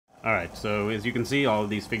Alright, so as you can see, all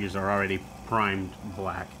of these figures are already primed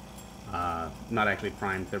black. Not actually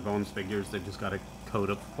primed, they're bones figures, they just got a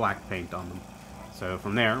coat of black paint on them. So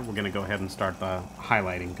from there, we're going to go ahead and start the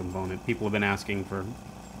highlighting component. People have been asking for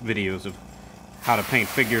videos of how to paint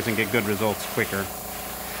figures and get good results quicker.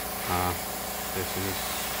 This is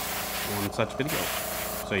one such video.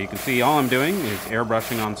 So you can see all I'm doing is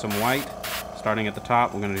airbrushing on some white. Starting at the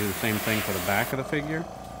top, we're going to do the same thing for the back of the figure.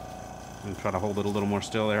 And try to hold it a little more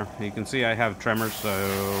still there. You can see I have tremors, so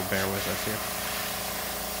bear with us here.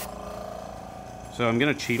 So I'm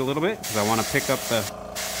going to cheat a little bit, because I want to pick up the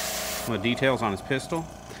details on his pistol.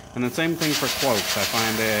 And the same thing for cloaks. I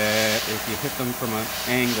find that if you hit them from an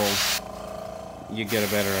angle, you get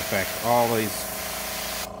a better effect. All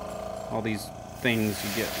these things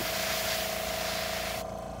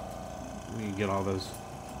you get all those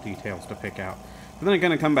details to pick out. And then I'm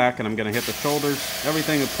going to come back and I'm going to hit the shoulders,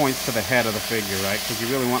 everything that points to the head of the figure, right? Because you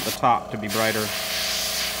really want the top to be brighter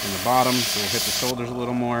than the bottom, so we'll hit the shoulders a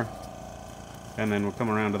little more. And then we'll come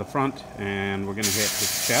around to the front and we're going to hit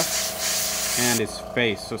his chest and his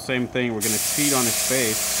face. So same thing, we're going to cheat on his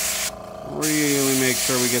face. Really make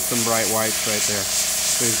sure we get some bright whites right there.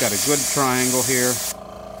 So he's got a good triangle here.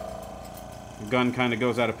 The gun kind of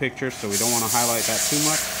goes out of picture, so we don't want to highlight that too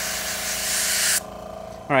much.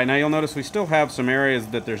 Alright, now you'll notice we still have some areas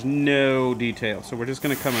that there's no detail. So we're just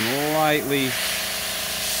going to come in lightly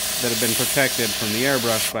that have been protected from the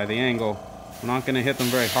airbrush by the angle. We're not going to hit them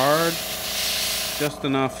very hard. Just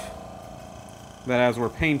enough that as we're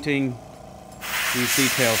painting, these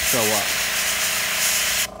details show up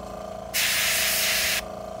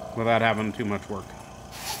without having too much work.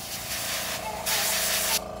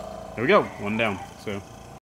 There we go, one down. So